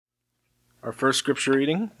Our first scripture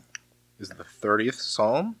reading is the 30th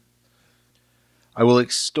Psalm. I will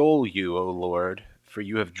extol you, O Lord, for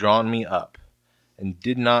you have drawn me up, and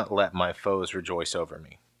did not let my foes rejoice over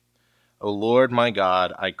me. O Lord my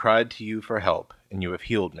God, I cried to you for help, and you have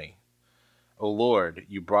healed me. O Lord,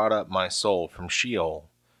 you brought up my soul from Sheol,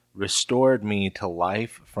 restored me to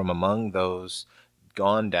life from among those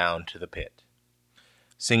gone down to the pit.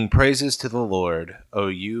 Sing praises to the Lord, O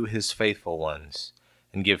you his faithful ones,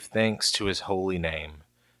 and give thanks to his holy name.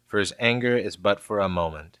 For his anger is but for a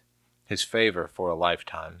moment, his favor for a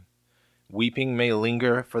lifetime. Weeping may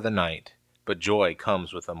linger for the night, but joy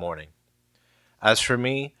comes with the morning. As for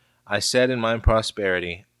me, I said in my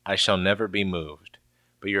prosperity, I shall never be moved.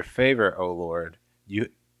 But your favor, O Lord, you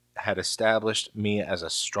had established me as a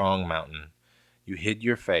strong mountain. You hid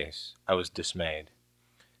your face, I was dismayed.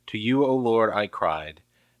 To you, O Lord, I cried,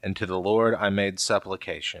 and to the Lord I made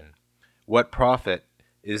supplication. What profit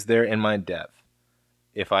is there in my depth,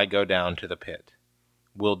 if I go down to the pit?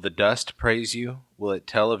 Will the dust praise you? Will it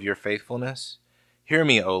tell of your faithfulness? Hear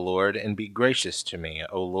me, O Lord, and be gracious to me.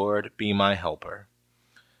 O Lord, be my helper.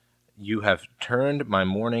 You have turned my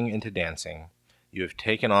mourning into dancing. You have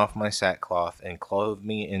taken off my sackcloth and clothed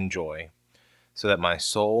me in joy, so that my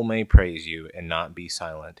soul may praise you and not be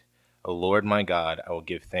silent. O Lord my God, I will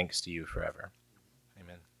give thanks to you forever.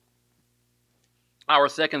 Amen. Our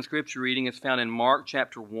second scripture reading is found in Mark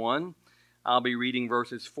chapter 1. I'll be reading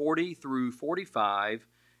verses 40 through 45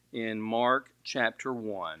 in Mark chapter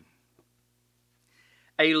 1.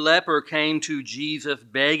 A leper came to Jesus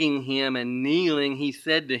begging him, and kneeling he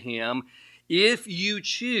said to him, "If you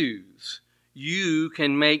choose, you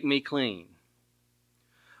can make me clean."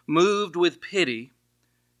 Moved with pity,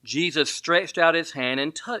 Jesus stretched out his hand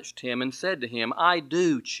and touched him and said to him, "I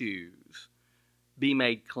do choose. Be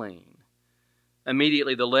made clean."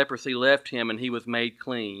 Immediately the leprosy left him, and he was made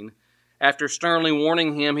clean. After sternly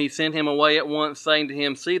warning him, he sent him away at once, saying to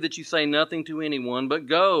him, "See that you say nothing to anyone, but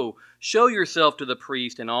go, show yourself to the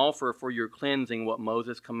priest, and offer for your cleansing what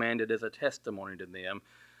Moses commanded as a testimony to them."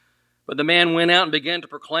 But the man went out and began to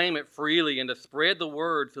proclaim it freely and to spread the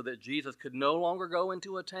word, so that Jesus could no longer go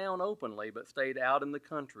into a town openly, but stayed out in the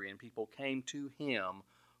country, and people came to him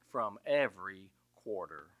from every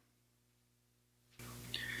quarter.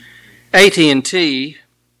 AT&T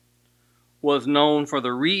was known for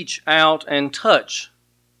the reach out and touch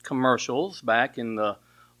commercials back in the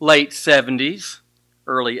late 70s,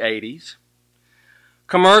 early 80s.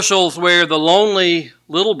 Commercials where the lonely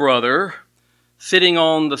little brother sitting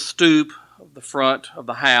on the stoop of the front of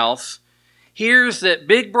the house hears that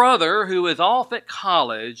big brother, who is off at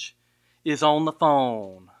college, is on the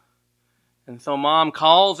phone. And so mom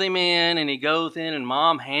calls him in, and he goes in, and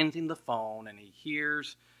mom hands him the phone, and he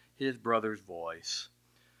hears his brother's voice.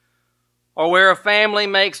 Or where a family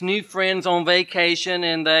makes new friends on vacation,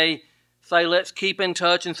 and they say, "Let's keep in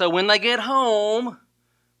touch." And so when they get home,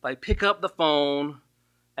 they pick up the phone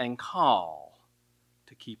and call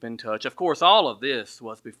to keep in touch. Of course, all of this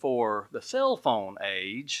was before the cell phone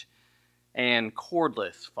age and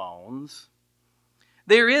cordless phones.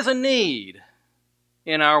 There is a need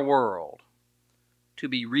in our world to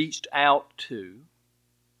be reached out to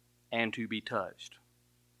and to be touched.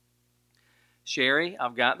 Sherry,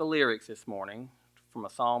 I've got the lyrics this morning from a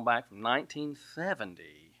song back from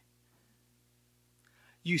 1970.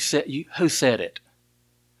 Who said it?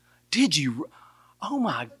 Did you? Oh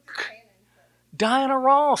my God. Diana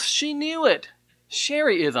Ross, she knew it.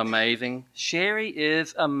 Sherry is amazing. Sherry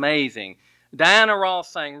is amazing. Diana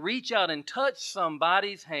Ross sang, "Reach out and touch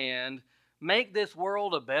somebody's hand. Make this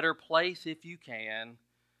world a better place if you can.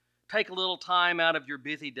 Take a little time out of your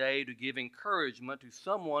busy day to give encouragement to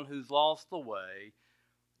someone who's lost the way.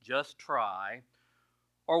 Just try.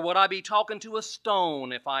 Or would I be talking to a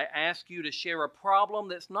stone if I ask you to share a problem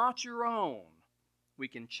that's not your own? We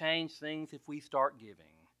can change things if we start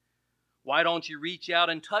giving. Why don't you reach out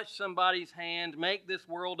and touch somebody's hand? Make this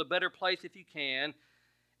world a better place if you can.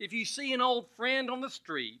 If you see an old friend on the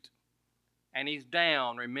street and he's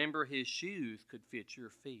down, remember his shoes could fit your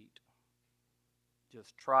feet.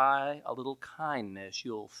 Just try a little kindness,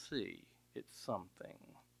 you'll see it's something."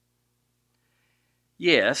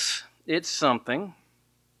 Yes, it's something.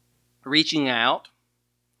 Reaching out,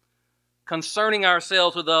 concerning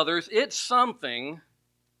ourselves with others, it's something.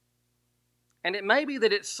 And it may be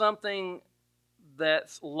that it's something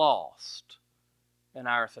that's lost in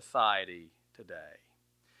our society today.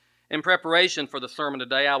 In preparation for the sermon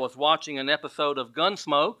today, I was watching an episode of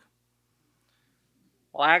Gunsmoke.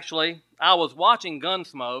 Well, actually, I was watching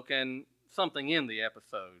Gunsmoke, and something in the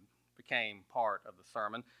episode became part of the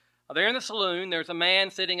sermon. There in the saloon, there's a man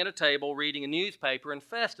sitting at a table reading a newspaper, and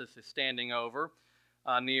Festus is standing over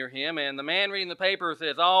near him. And the man reading the paper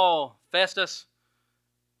says, "Oh, Festus,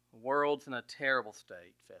 the world's in a terrible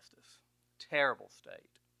state, Festus. Terrible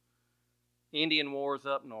state. Indian wars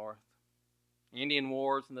up north. Indian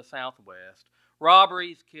wars in the southwest.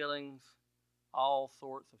 Robberies, killings, all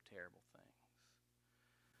sorts of terrible things."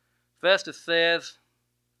 Festus says,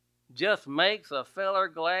 "Just makes a feller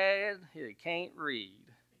glad he can't read."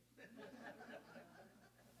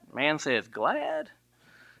 Man says, "Glad?"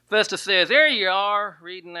 Festus says, "There you are,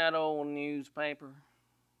 reading that old newspaper.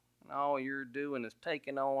 And all you're doing is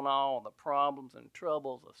taking on all the problems and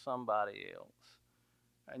troubles of somebody else.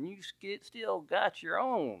 And you still got your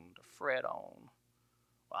own to fret on.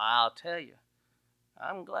 Well, I'll tell you,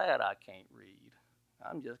 I'm glad I can't read.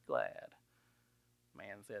 I'm just glad."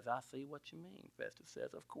 Man says, "I see what you mean." Festus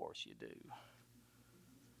says, "Of course you do."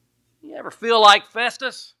 You ever feel like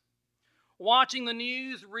Festus? Watching the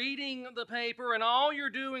news, reading the paper, and all you're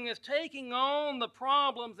doing is taking on the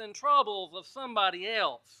problems and troubles of somebody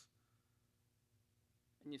else.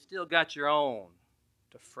 And you still got your own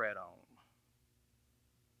to fret on.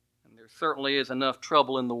 And there certainly is enough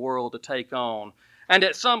trouble in the world to take on. And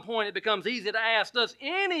at some point it becomes easy to ask, does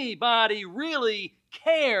anybody really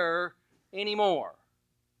care anymore?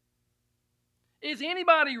 Is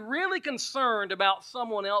anybody really concerned about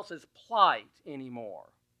someone else's plight anymore?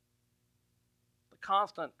 The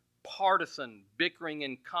constant partisan bickering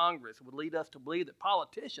in Congress would lead us to believe that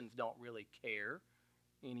politicians don't really care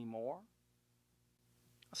anymore.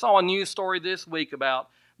 I saw a news story this week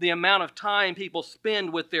about the amount of time people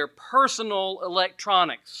spend with their personal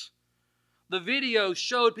electronics. The video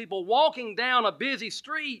showed people walking down a busy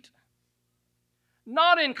street,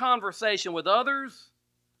 not in conversation with others,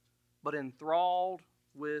 but enthralled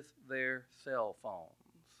with their cell phones.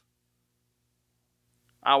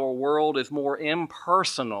 Our world is more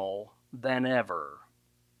impersonal than ever.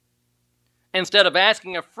 Instead of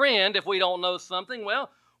asking a friend if we don't know something,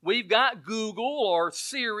 well, we've got Google or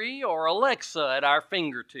Siri or Alexa at our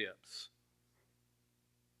fingertips.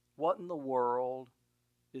 What in the world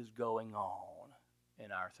is going on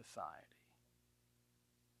in our society?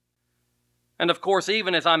 And of course,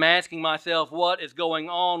 even as I'm asking myself what is going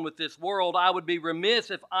on with this world, I would be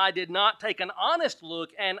remiss if I did not take an honest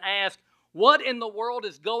look and ask, what in the world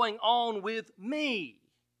is going on with me?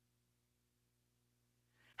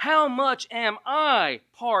 How much am I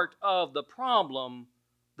part of the problem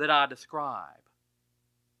that I describe?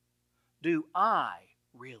 Do I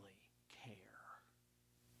really care?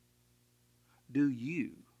 Do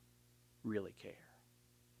you really care?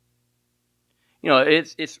 You know,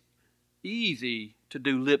 it's easy to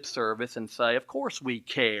do lip service and say, of course we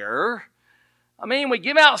care. I mean, we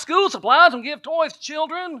give out school supplies and give toys to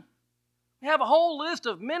children. We have a whole list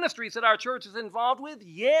of ministries that our church is involved with.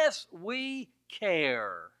 Yes, we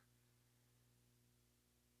care.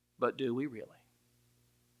 But do we really?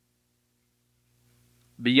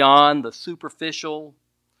 Beyond the superficial,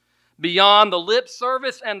 beyond the lip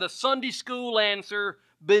service and the Sunday school answer,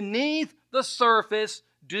 beneath the surface,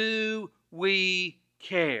 do we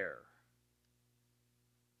care?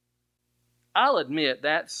 I'll admit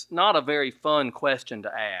that's not a very fun question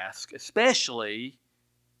to ask, especially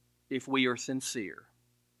if we are sincere.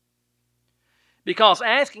 Because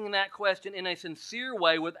asking that question in a sincere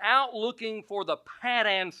way without looking for the pat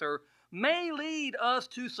answer may lead us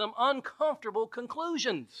to some uncomfortable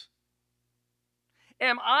conclusions.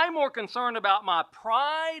 Am I more concerned about my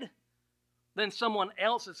pride than someone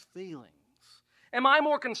else's feelings? Am I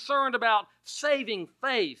more concerned about saving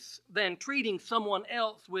face than treating someone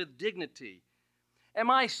else with dignity? Am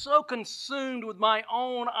I so consumed with my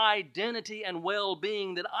own identity and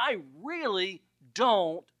well-being that I really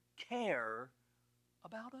don't care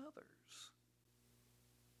about others?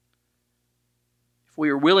 If we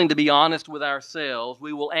are willing to be honest with ourselves,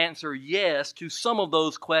 we will answer yes to some of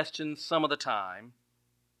those questions some of the time.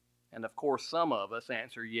 And of course, some of us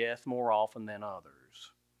answer yes more often than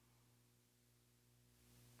others.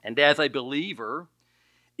 And as a believer,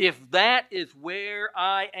 if that is where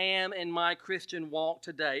I am in my Christian walk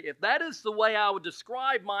today, if that is the way I would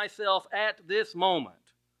describe myself at this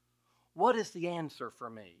moment, what is the answer for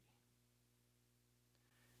me?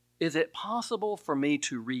 Is it possible for me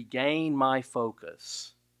to regain my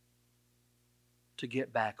focus, to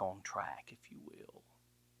get back on track, if you will?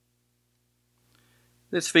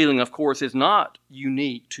 This feeling, of course, is not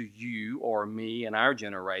unique to you or me in our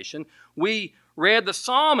generation. We read the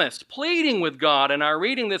psalmist pleading with God in our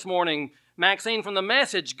reading this morning, Maxine from the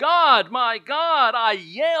Message, God, my God, I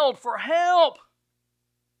yelled for help,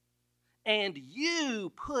 and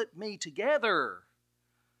you put me together.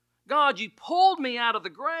 God, you pulled me out of the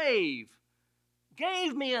grave,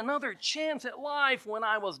 gave me another chance at life when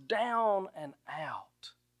I was down and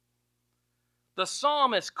out. The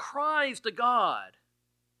psalmist cries to God,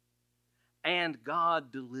 and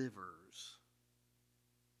God delivers.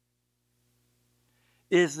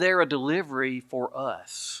 Is there a delivery for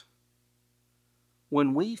us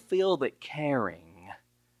when we feel that caring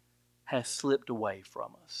has slipped away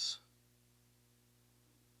from us?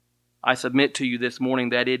 I submit to you this morning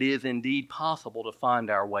that it is indeed possible to find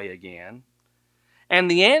our way again. And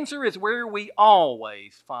the answer is where we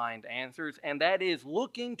always find answers, and that is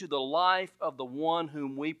looking to the life of the one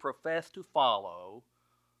whom we profess to follow,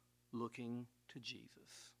 looking to Jesus.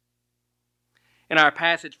 In our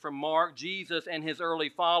passage from Mark, Jesus and his early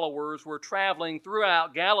followers were traveling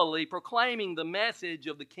throughout Galilee proclaiming the message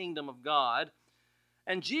of the kingdom of God.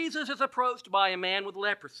 And Jesus is approached by a man with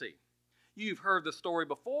leprosy. You've heard the story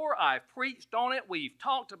before. I've preached on it. We've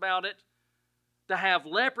talked about it. To have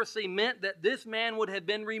leprosy meant that this man would have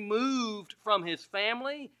been removed from his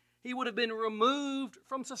family. He would have been removed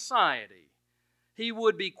from society. He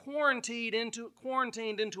would be quarantined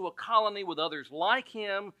into a colony with others like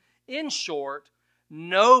him. In short,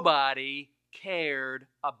 nobody cared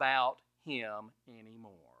about him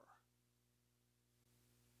anymore.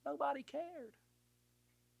 Nobody cared.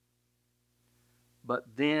 But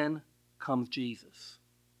then comes Jesus.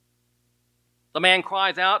 The man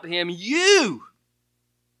cries out to him, You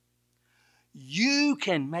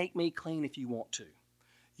can make me clean if you want to.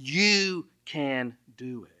 You can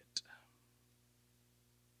do it.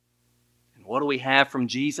 And what do we have from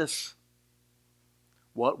Jesus?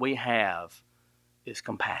 What we have is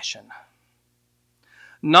compassion.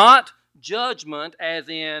 Not judgment as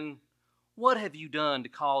in, what have you done to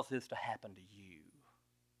cause this to happen to you?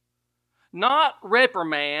 Not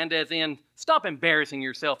reprimand as in, stop embarrassing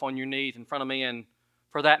yourself on your knees in front of me and,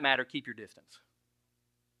 for that matter, keep your distance.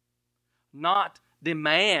 Not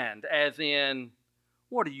demand as in,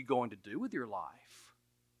 what are you going to do with your life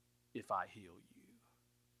if I heal you?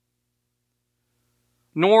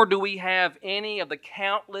 Nor do we have any of the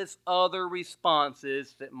countless other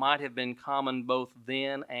responses that might have been common both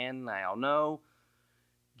then and now. No,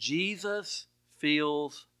 Jesus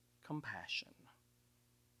feels compassion.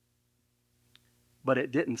 But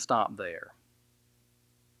it didn't stop there.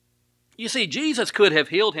 You see, Jesus could have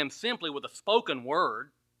healed him simply with a spoken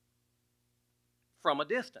word from a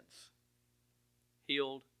distance.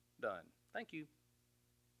 Healed, done. Thank you.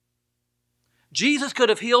 Jesus could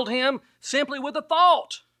have healed him simply with a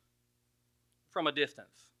thought from a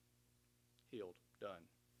distance. Healed, done.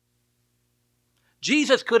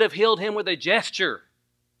 Jesus could have healed him with a gesture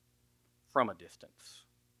from a distance.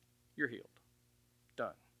 You're healed,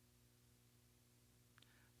 done.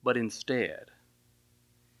 But instead,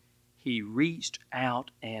 he reached out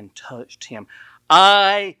and touched him.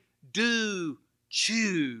 I do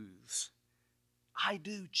choose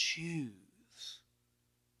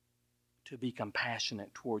to be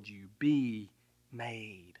compassionate toward you. Be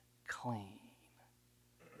made clean.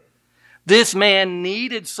 This man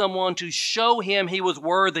needed someone to show him he was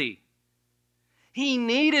worthy. He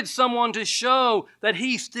needed someone to show that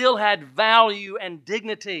he still had value and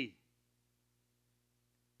dignity.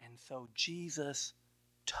 And so Jesus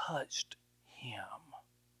touched him.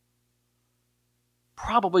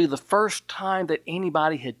 Probably the first time that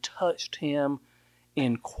anybody had touched him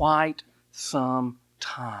in quite some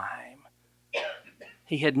time.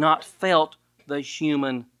 He had not felt the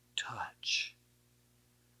human touch.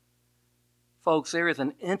 Folks, there is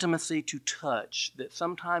an intimacy to touch that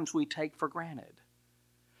sometimes we take for granted.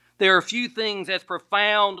 There are few things as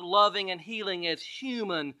profound, loving, and healing as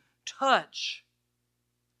human touch.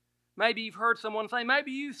 Maybe you've heard someone say,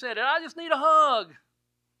 maybe you said it, I just need a hug.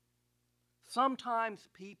 Sometimes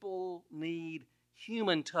people need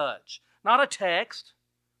human touch. Not a text,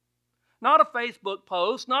 not a Facebook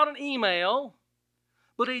post, not an email,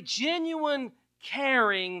 but a genuine,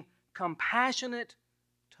 caring, compassionate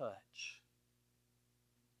touch.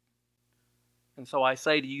 And so I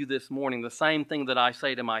say to you this morning the same thing that I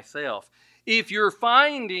say to myself. If you're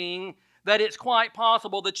finding that it's quite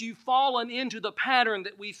possible that you've fallen into the pattern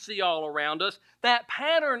that we see all around us, that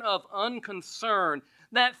pattern of unconcern,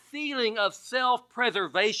 that feeling of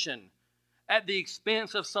self-preservation at the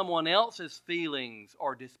expense of someone else's feelings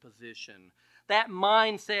or disposition, that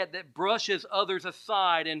mindset that brushes others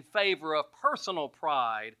aside in favor of personal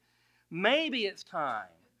pride, maybe it's time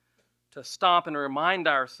to stop and remind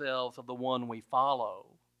ourselves of the one we follow,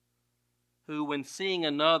 who, when seeing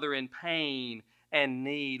another in pain and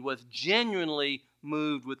need, was genuinely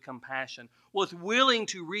moved with compassion, was willing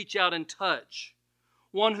to reach out and touch,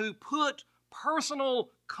 one who put personal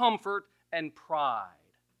comfort and pride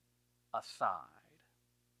aside.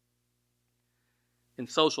 In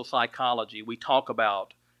social psychology, we talk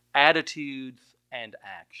about attitudes and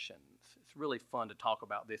actions. It's really fun to talk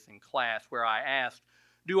about this in class, where I asked,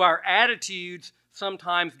 do our attitudes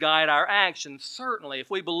sometimes guide our actions? Certainly. If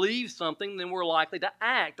we believe something, then we're likely to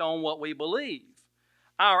act on what we believe.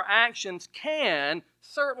 Our actions can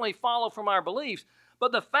certainly follow from our beliefs,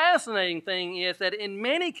 but the fascinating thing is that in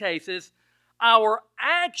many cases, our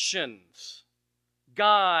actions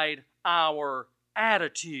guide our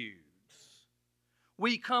attitudes.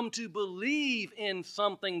 We come to believe in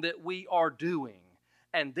something that we are doing,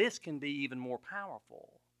 and this can be even more powerful.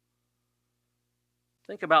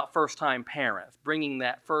 Think about first-time parents bringing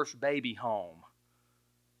that first baby home.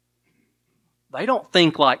 They don't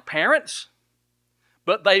think like parents,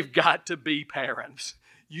 but they've got to be parents.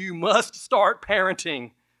 You must start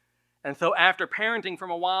parenting. And so after parenting for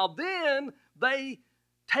a while, then they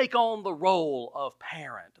take on the role of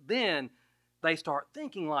parent. Then they start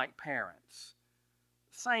thinking like parents.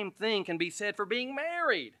 Same thing can be said for being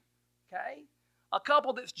married. Okay? A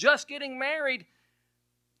couple that's just getting married,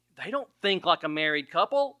 they don't think like a married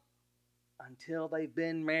couple until they've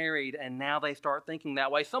been married, and now they start thinking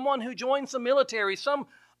that way. Someone who joins the military, some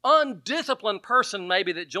undisciplined person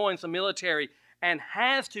maybe that joins the military and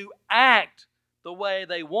has to act the way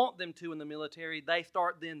they want them to in the military, they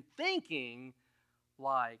start then thinking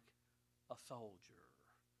like a soldier.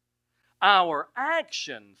 Our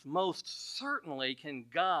actions most certainly can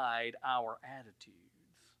guide our attitudes.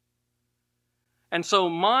 And so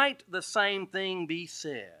might the same thing be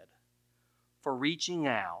said for reaching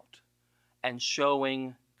out and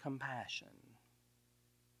showing compassion.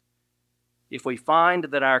 If we find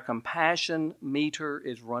that our compassion meter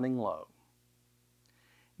is running low,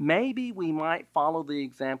 maybe we might follow the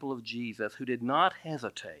example of Jesus, who did not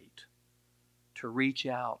hesitate to reach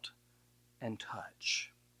out and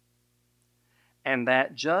touch. And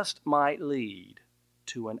that just might lead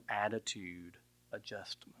to an attitude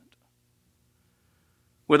adjustment.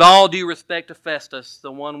 With all due respect to Festus,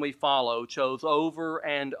 the one we follow chose over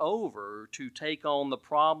and over to take on the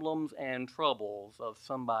problems and troubles of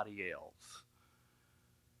somebody else.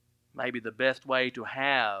 Maybe the best way to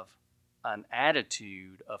have an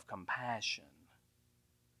attitude of compassion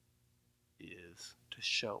is to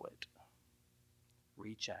show it.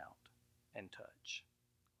 Reach out and touch.